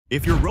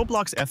If your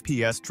Roblox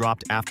FPS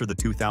dropped after the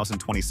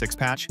 2026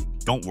 patch,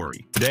 don't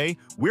worry. Today,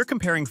 we're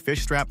comparing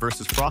Fishstrap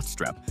versus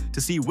Froststrap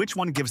to see which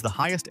one gives the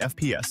highest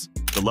FPS,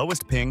 the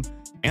lowest ping,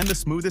 and the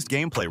smoothest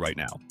gameplay right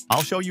now.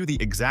 I'll show you the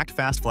exact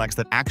fast flags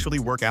that actually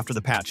work after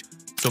the patch,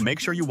 so make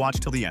sure you watch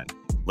till the end.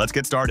 Let's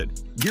get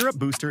started. Gear Up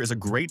Booster is a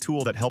great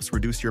tool that helps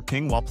reduce your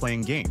ping while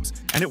playing games,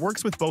 and it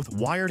works with both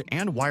wired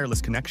and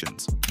wireless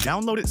connections.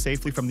 Download it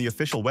safely from the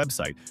official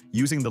website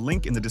using the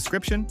link in the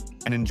description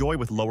and enjoy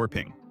with lower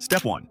ping.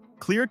 Step 1.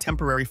 Clear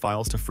temporary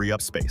files to free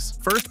up space.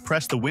 First,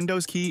 press the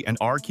Windows key and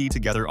R key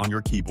together on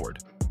your keyboard.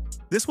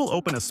 This will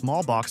open a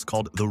small box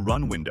called the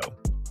Run window.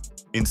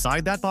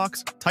 Inside that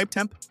box, type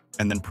temp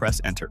and then press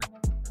Enter.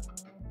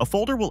 A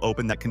folder will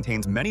open that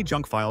contains many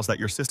junk files that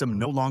your system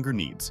no longer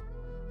needs.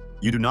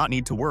 You do not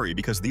need to worry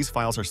because these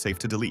files are safe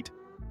to delete.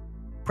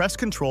 Press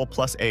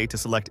Ctrl+A to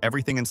select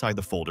everything inside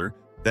the folder,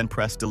 then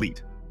press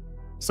Delete.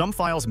 Some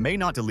files may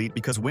not delete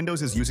because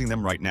Windows is using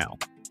them right now.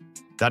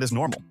 That is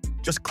normal.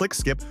 Just click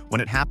Skip when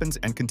it happens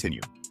and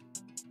continue.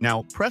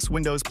 Now, press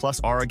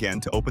Windows+R again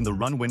to open the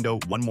Run window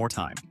one more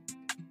time.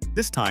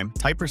 This time,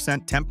 type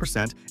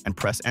 %temp% and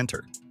press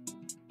Enter.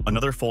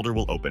 Another folder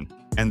will open,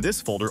 and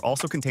this folder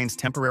also contains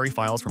temporary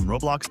files from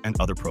Roblox and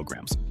other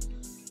programs.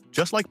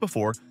 Just like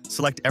before,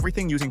 select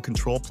everything using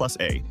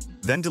Ctrl+A,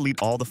 then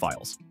delete all the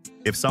files.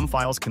 If some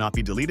files cannot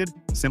be deleted,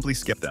 simply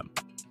skip them.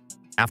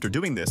 After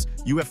doing this,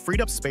 you have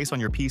freed up space on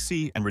your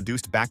PC and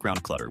reduced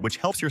background clutter, which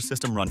helps your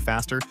system run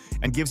faster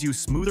and gives you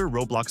smoother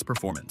Roblox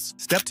performance.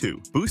 Step 2.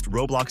 Boost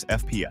Roblox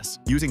FPS.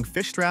 Using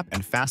Fishstrap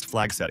and Fast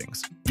Flag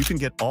settings. You can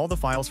get all the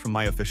files from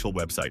my official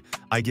website.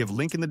 I give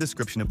link in the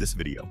description of this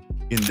video.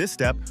 In this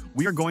step,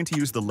 we are going to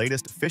use the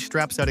latest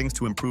Fishstrap settings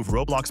to improve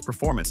Roblox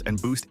performance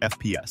and boost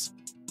FPS.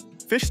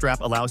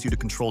 Fishstrap allows you to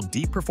control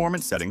deep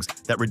performance settings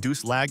that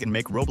reduce lag and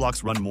make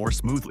Roblox run more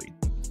smoothly.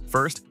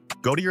 First,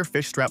 go to your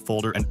Fishstrap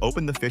folder and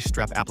open the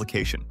Fishstrap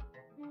application.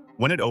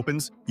 When it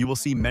opens, you will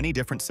see many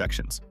different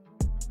sections.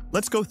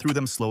 Let's go through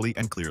them slowly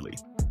and clearly.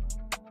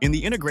 In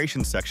the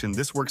integration section,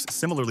 this works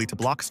similarly to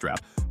Blockstrap,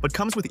 but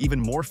comes with even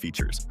more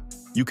features.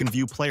 You can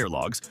view player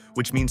logs,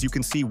 which means you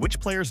can see which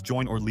players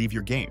join or leave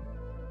your game.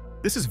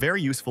 This is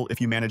very useful if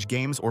you manage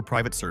games or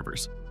private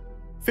servers.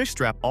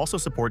 Fishstrap also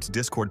supports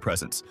Discord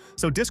presence,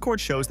 so Discord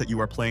shows that you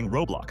are playing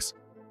Roblox.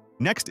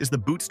 Next is the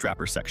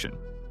Bootstrapper section.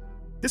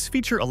 This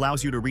feature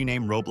allows you to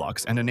rename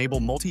Roblox and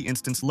enable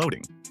multi-instance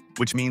loading,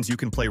 which means you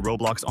can play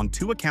Roblox on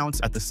 2 accounts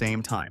at the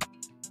same time.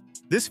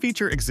 This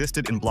feature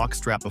existed in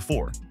Blockstrap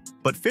before,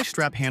 but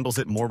Fishstrap handles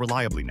it more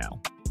reliably now.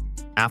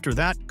 After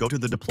that, go to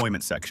the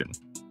Deployment section.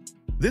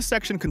 This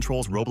section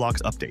controls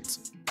Roblox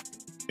updates.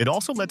 It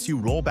also lets you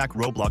roll back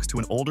Roblox to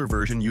an older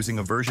version using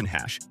a version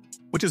hash,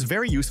 which is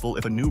very useful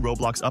if a new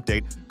Roblox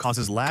update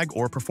causes lag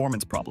or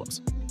performance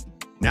problems.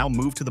 Now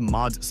move to the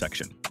Mods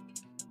section.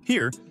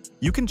 Here,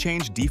 you can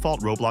change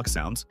default Roblox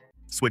sounds,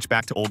 switch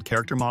back to old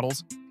character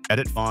models,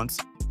 edit fonts,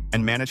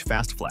 and manage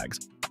fast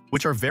flags,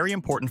 which are very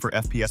important for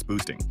FPS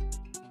boosting.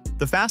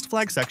 The fast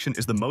flag section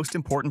is the most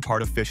important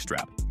part of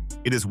Fishstrap.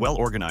 It is well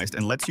organized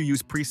and lets you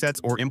use presets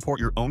or import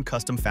your own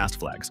custom fast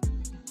flags.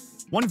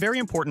 One very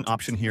important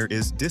option here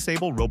is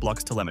Disable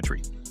Roblox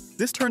Telemetry.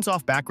 This turns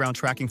off background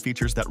tracking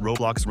features that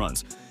Roblox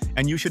runs,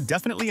 and you should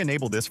definitely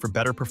enable this for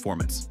better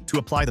performance. To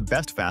apply the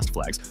best fast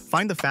flags,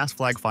 find the fast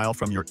flag file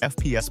from your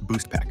FPS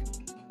boost pack.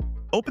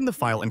 Open the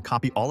file and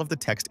copy all of the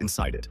text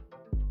inside it.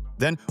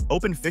 Then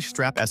open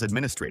Fishstrap as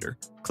administrator,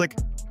 click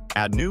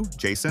Add New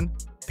JSON,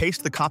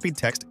 paste the copied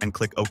text and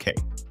click OK.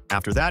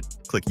 After that,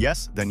 click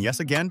Yes, then Yes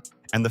again,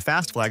 and the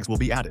fast flags will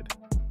be added.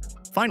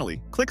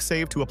 Finally, click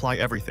Save to apply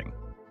everything.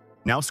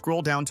 Now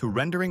scroll down to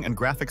Rendering and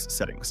Graphics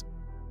settings.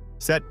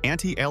 Set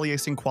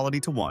anti-aliasing quality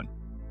to 1,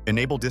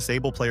 enable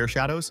disable player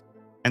shadows,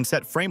 and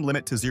set frame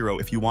limit to 0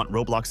 if you want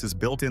Roblox's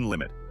built-in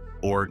limit,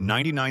 or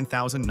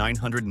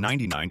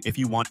 99,999 if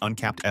you want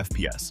uncapped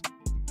FPS.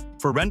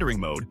 For rendering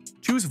mode,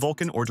 choose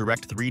Vulkan or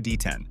Direct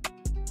 3D10.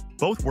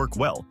 Both work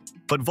well,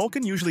 but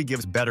Vulkan usually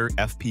gives better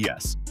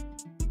FPS.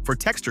 For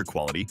texture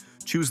quality,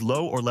 choose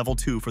Low or Level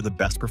 2 for the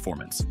best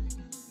performance.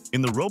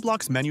 In the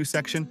Roblox menu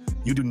section,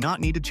 you do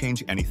not need to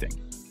change anything.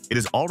 It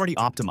is already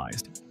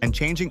optimized, and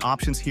changing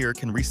options here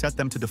can reset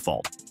them to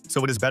default,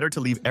 so it is better to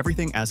leave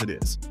everything as it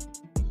is.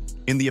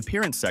 In the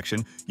Appearance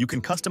section, you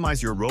can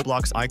customize your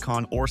Roblox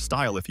icon or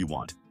style if you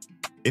want.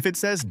 If it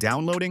says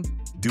downloading,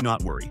 do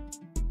not worry.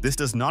 This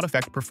does not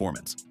affect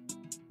performance.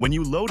 When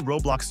you load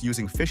Roblox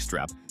using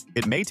Fishstrap,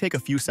 it may take a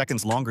few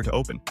seconds longer to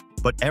open,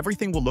 but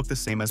everything will look the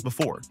same as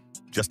before,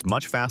 just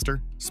much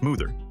faster,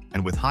 smoother,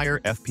 and with higher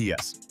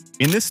FPS.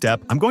 In this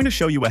step, I'm going to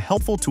show you a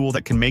helpful tool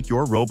that can make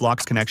your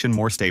Roblox connection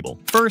more stable.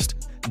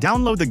 First,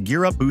 download the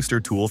Gear Up Booster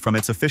tool from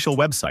its official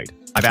website.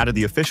 I've added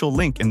the official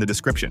link in the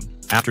description.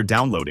 After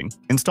downloading,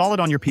 install it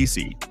on your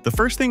PC. The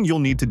first thing you'll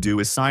need to do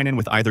is sign in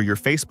with either your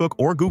Facebook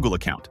or Google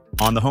account.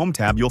 On the Home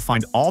tab, you'll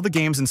find all the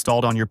games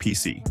installed on your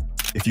PC.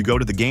 If you go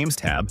to the Games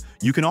tab,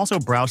 you can also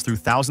browse through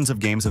thousands of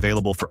games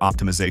available for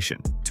optimization.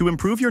 To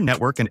improve your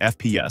network and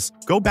FPS,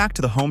 go back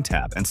to the Home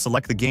tab and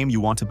select the game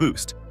you want to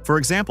boost. For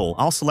example,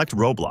 I'll select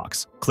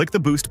Roblox, click the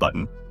Boost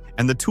button,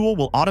 and the tool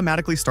will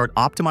automatically start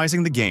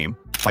optimizing the game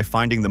by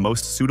finding the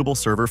most suitable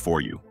server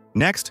for you.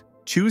 Next,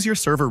 choose your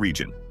server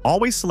region.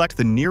 Always select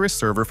the nearest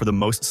server for the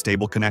most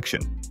stable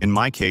connection. In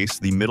my case,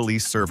 the Middle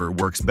East server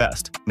works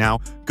best. Now,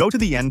 go to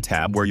the End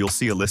tab where you'll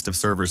see a list of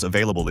servers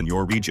available in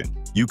your region.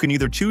 You can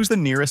either choose the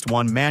nearest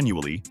one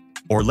manually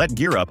or let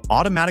GearUp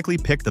automatically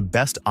pick the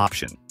best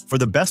option. For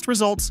the best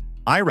results,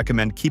 I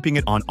recommend keeping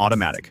it on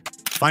automatic.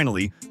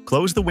 Finally,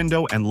 close the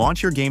window and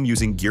launch your game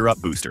using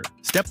GearUp Booster.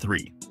 Step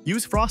 3.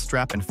 Use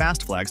Froststrap and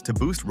Fast Flags to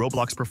boost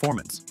Roblox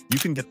performance. You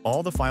can get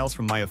all the files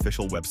from my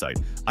official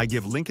website. I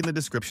give link in the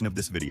description of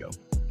this video.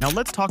 Now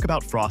let's talk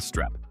about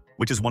Froststrap,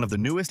 which is one of the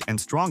newest and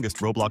strongest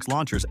Roblox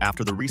launchers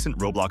after the recent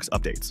Roblox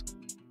updates.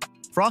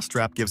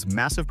 Froststrap gives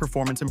massive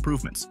performance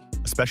improvements,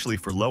 especially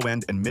for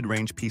low-end and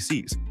mid-range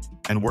PCs,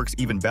 and works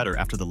even better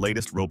after the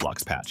latest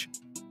Roblox patch.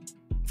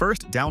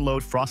 First,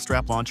 download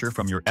Froststrap Launcher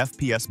from your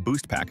FPS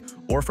Boost Pack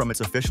or from its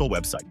official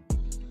website.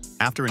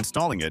 After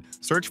installing it,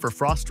 search for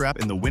Froststrap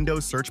in the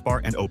Windows search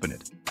bar and open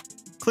it.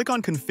 Click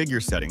on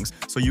Configure Settings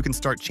so you can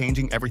start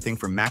changing everything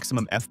for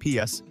maximum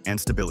FPS and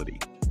stability.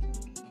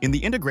 In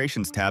the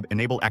Integrations tab,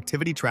 enable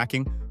Activity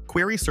Tracking,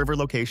 Query Server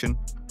Location,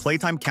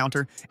 Playtime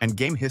Counter, and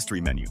Game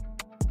History menu.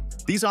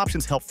 These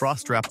options help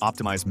Froststrap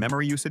optimize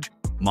memory usage,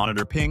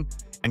 monitor ping,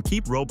 and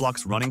keep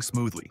Roblox running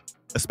smoothly,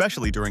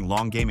 especially during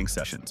long gaming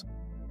sessions.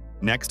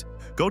 Next,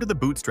 go to the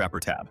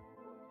Bootstrapper tab.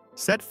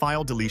 Set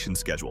File Deletion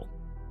Schedule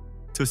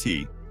to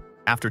see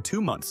after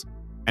 2 months,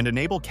 and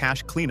enable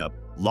Cache Cleanup,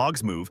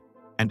 Logs Move,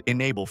 and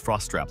enable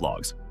Froststrap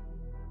Logs.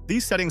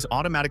 These settings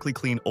automatically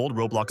clean old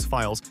Roblox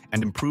files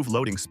and improve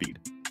loading speed.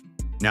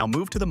 Now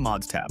move to the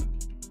Mods tab.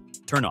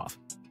 Turn off.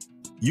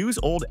 Use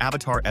old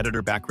avatar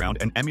editor background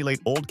and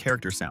emulate old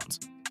character sounds.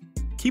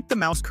 Keep the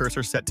mouse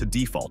cursor set to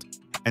default,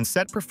 and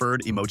set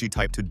preferred emoji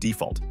type to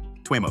default,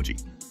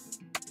 Twimoji.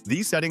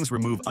 These settings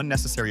remove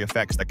unnecessary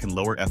effects that can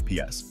lower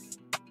FPS.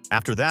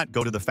 After that,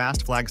 go to the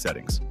Fast Flag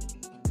settings.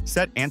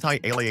 Set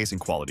Anti-Aliasing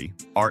Quality,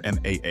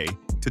 RMAA,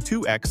 to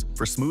 2x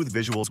for smooth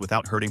visuals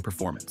without hurting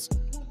performance.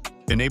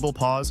 Enable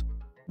Pause,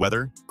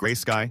 Weather, Gray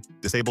Sky,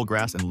 Disable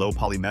Grass and Low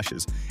Poly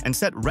Meshes, and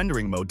set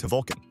Rendering Mode to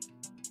Vulkan.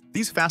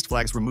 These fast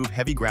flags remove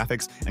heavy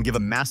graphics and give a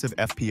massive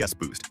FPS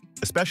boost,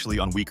 especially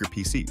on weaker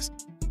PCs.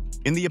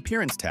 In the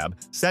Appearance tab,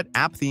 set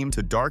App Theme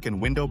to Dark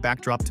and Window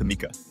Backdrop to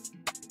Mica.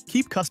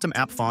 Keep Custom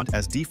App Font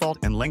as default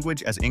and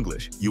language as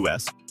English,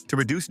 US, to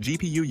reduce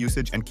GPU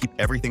usage and keep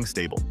everything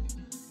stable.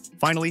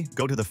 Finally,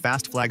 go to the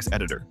Fast Flags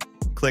editor.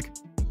 Click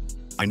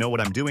I know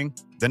what I'm doing,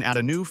 then add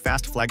a new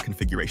Fast Flag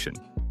configuration.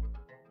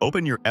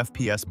 Open your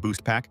FPS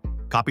Boost Pack,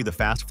 copy the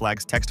Fast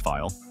Flags text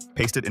file,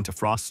 paste it into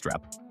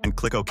Froststrap, and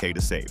click OK to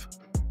save.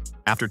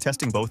 After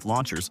testing both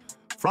launchers,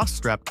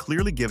 Froststrap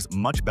clearly gives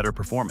much better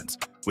performance,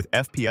 with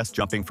FPS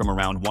jumping from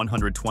around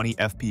 120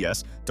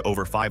 FPS to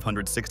over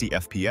 560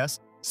 FPS,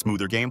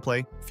 smoother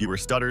gameplay, fewer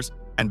stutters,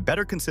 and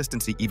better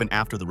consistency even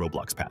after the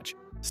Roblox patch.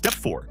 Step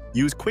 4.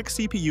 Use Quick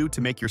CPU to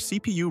make your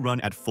CPU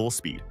run at full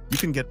speed. You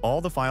can get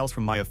all the files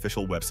from my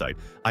official website.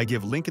 I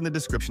give link in the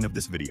description of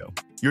this video.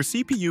 Your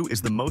CPU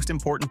is the most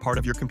important part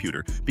of your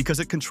computer because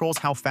it controls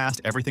how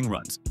fast everything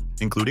runs,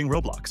 including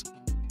Roblox.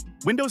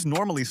 Windows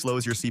normally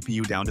slows your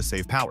CPU down to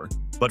save power,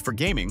 but for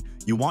gaming,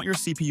 you want your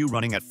CPU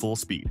running at full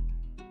speed.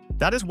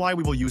 That is why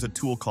we will use a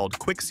tool called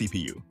Quick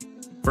CPU.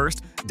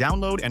 First,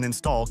 download and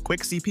install Quick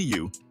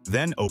CPU,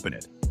 then open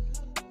it.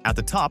 At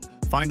the top,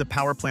 find the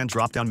Power Plan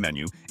drop-down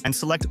menu and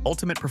select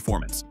Ultimate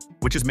Performance,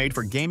 which is made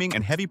for gaming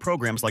and heavy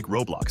programs like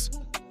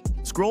Roblox.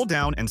 Scroll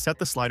down and set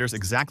the sliders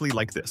exactly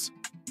like this.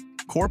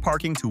 Core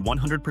Parking to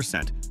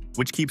 100%,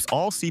 which keeps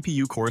all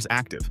CPU cores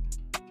active.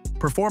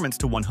 Performance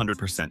to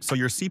 100%, so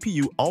your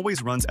CPU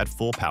always runs at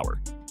full power.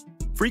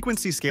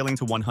 Frequency scaling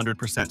to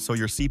 100%, so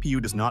your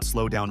CPU does not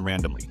slow down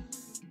randomly.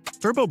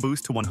 Turbo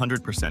Boost to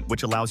 100%,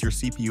 which allows your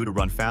CPU to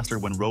run faster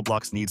when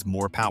Roblox needs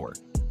more power.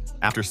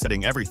 After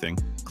setting everything,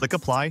 click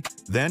Apply,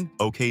 then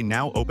OK.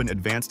 Now open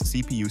Advanced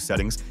CPU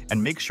Settings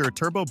and make sure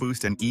Turbo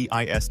Boost and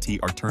EIST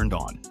are turned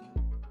on.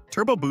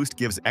 Turbo Boost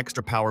gives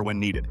extra power when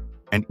needed,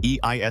 and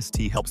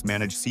EIST helps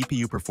manage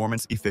CPU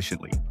performance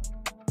efficiently.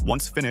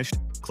 Once finished,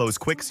 close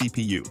Quick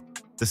CPU.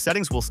 The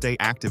settings will stay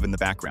active in the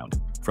background.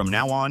 From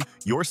now on,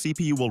 your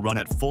CPU will run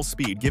at full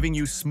speed, giving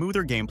you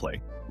smoother gameplay,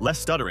 less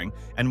stuttering,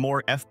 and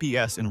more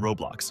FPS in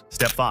Roblox.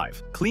 Step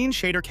 5. Clean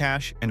shader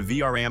cache and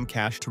VRAM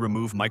cache to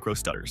remove micro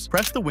stutters.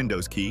 Press the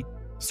Windows key,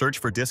 search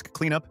for Disk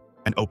Cleanup,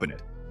 and open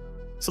it.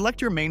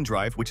 Select your main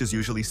drive, which is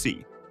usually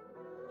C.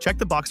 Check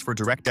the box for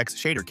DirectX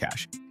shader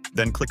cache,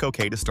 then click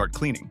OK to start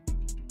cleaning.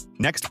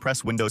 Next,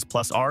 press Windows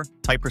 +R,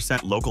 type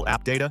 %local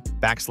app data,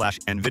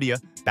 /NVIDIA,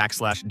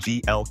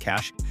 /GL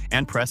cache,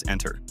 and press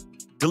Enter.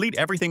 Delete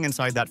everything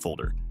inside that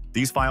folder.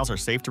 These files are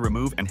safe to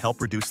remove and help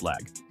reduce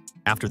lag.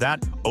 After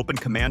that, open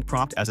Command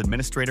Prompt as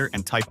administrator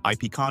and type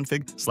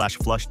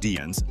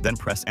ipconfig/flushdns, then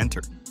press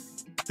Enter.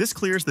 This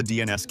clears the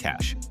DNS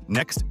cache.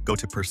 Next, go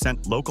to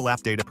 %local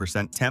app data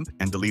 %temp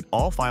and delete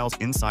all files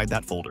inside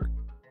that folder.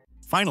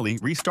 Finally,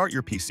 restart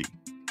your PC.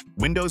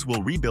 Windows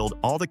will rebuild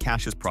all the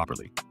caches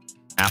properly.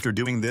 After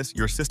doing this,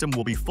 your system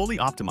will be fully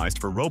optimized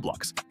for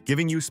Roblox,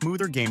 giving you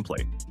smoother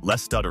gameplay,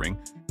 less stuttering,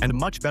 and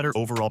much better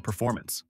overall performance.